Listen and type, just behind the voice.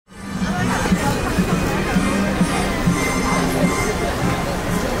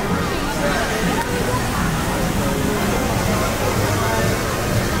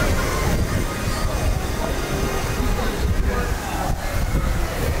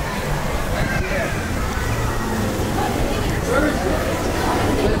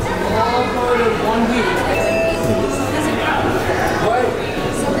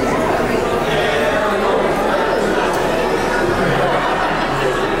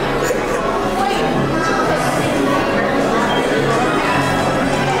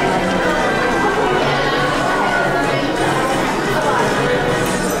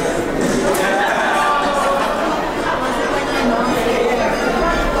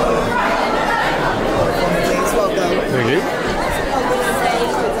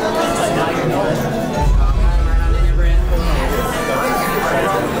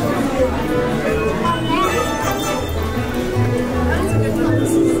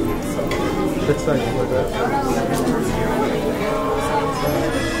It's like that.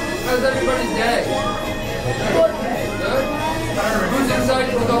 How's everybody's day? Good? Who's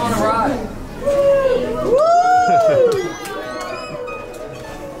excited to go on a ride?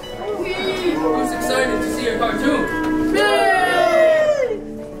 Who's excited to see a cartoon?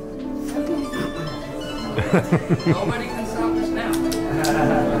 Nobody can stop us now.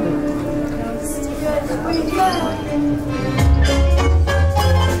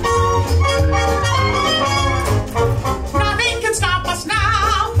 Nothing can stop us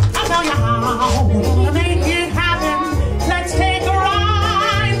now. I'll tell you how. We're gonna make it happen. Let's take a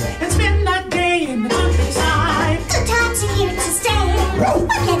ride and spend that day in the countryside. Good times are here to stay. We'll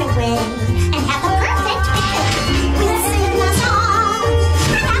get away and have a perfect day. We'll sing a song,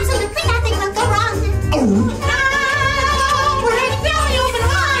 and absolutely nothing will go wrong. Now we're heading down the open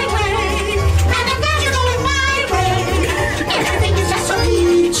highway, and I'm glad you're going my way. Everything is just so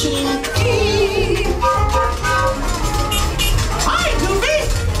peachy keen. Hi, Goofy.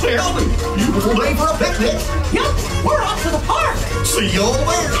 Tell me, you all day for a picnic? Yup, we're off to the park. See you all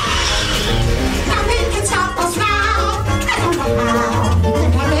there. Nothing can stop us now. I don't know how we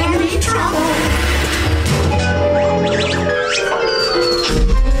could have any trouble.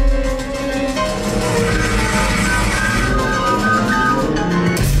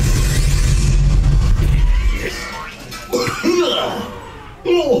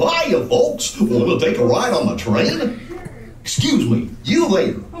 Oh, hiya, folks. Want to take a ride on the train? Excuse me, you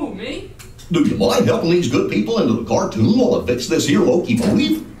there. Who, me? Do you mind helping these good people into the cartoon while I fix this here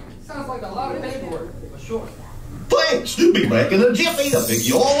locomotive? Sounds like a lot of paperwork, but sure. Thanks. Be back in a jiffy to pick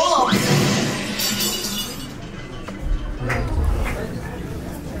you all up.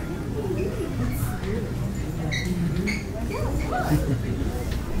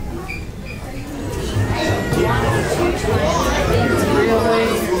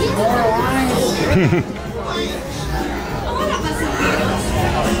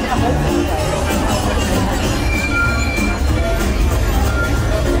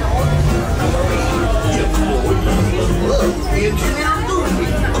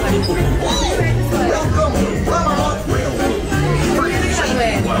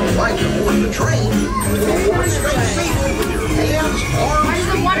 Right before the train, straight seat with your hands, arms,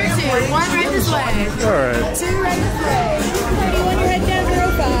 feet, One or two. One right this way. All right. Two right this way. You want your head down to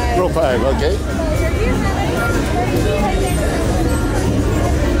row 5. Row 5, okay.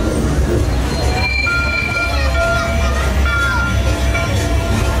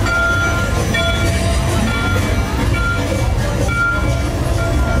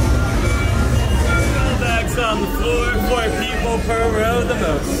 Bags on the floor, 4 people per row the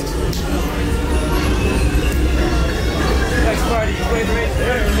most. Next party, wait right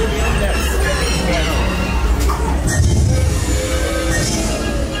there, and we'll be on next.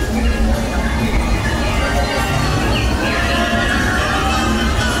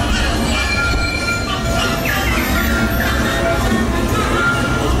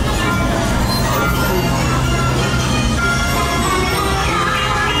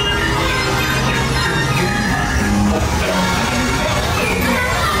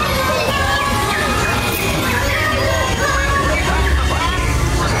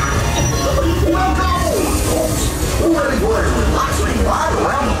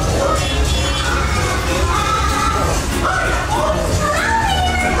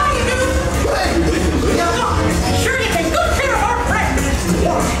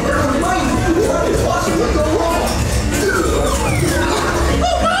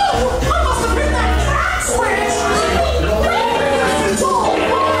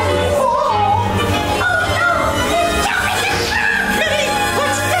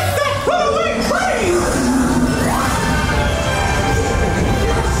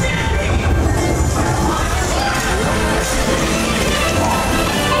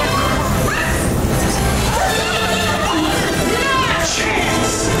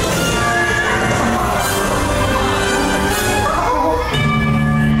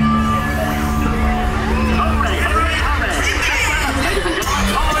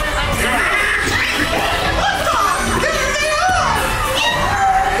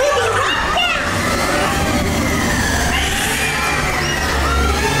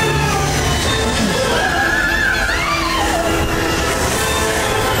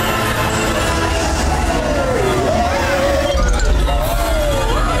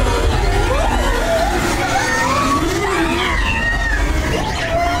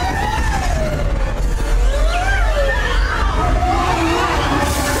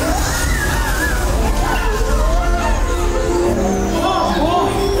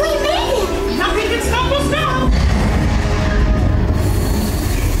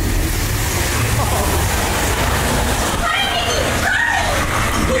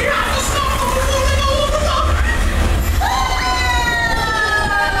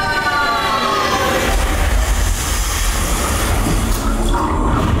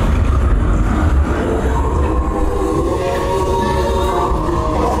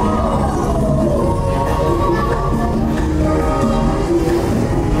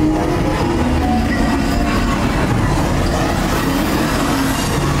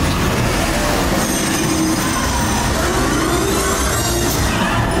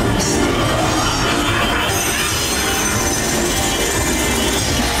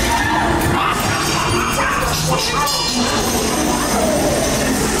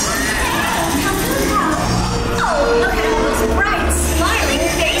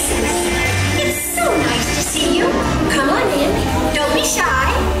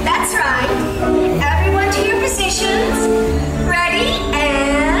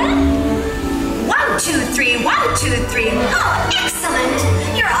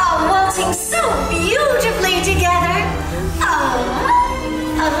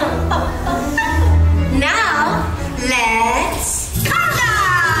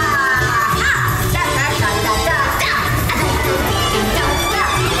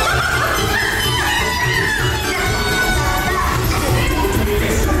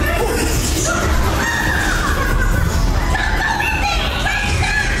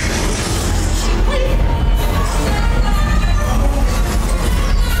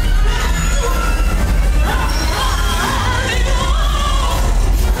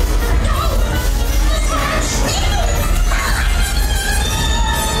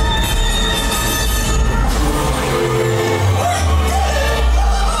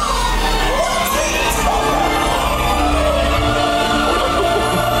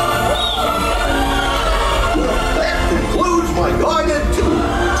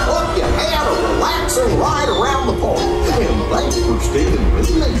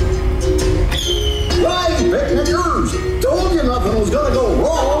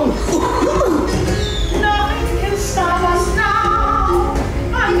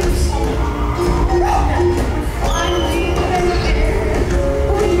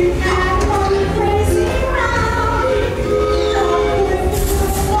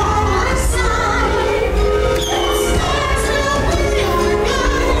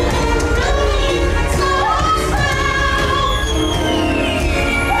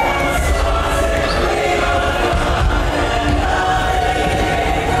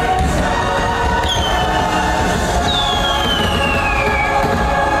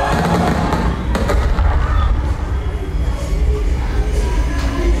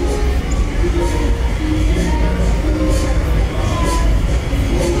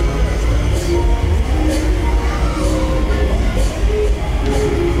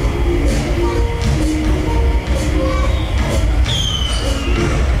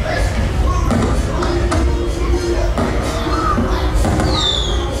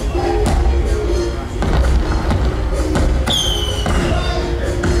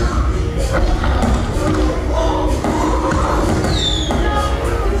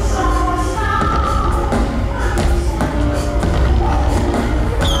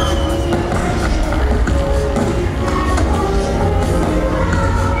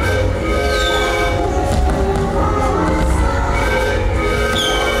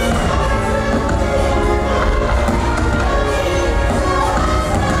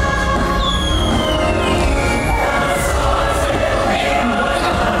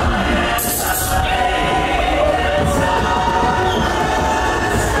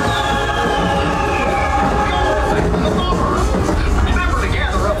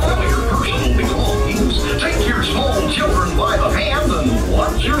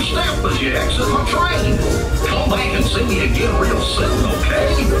 your step as you exit the train. Come back and see me again real soon,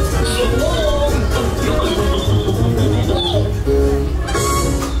 okay?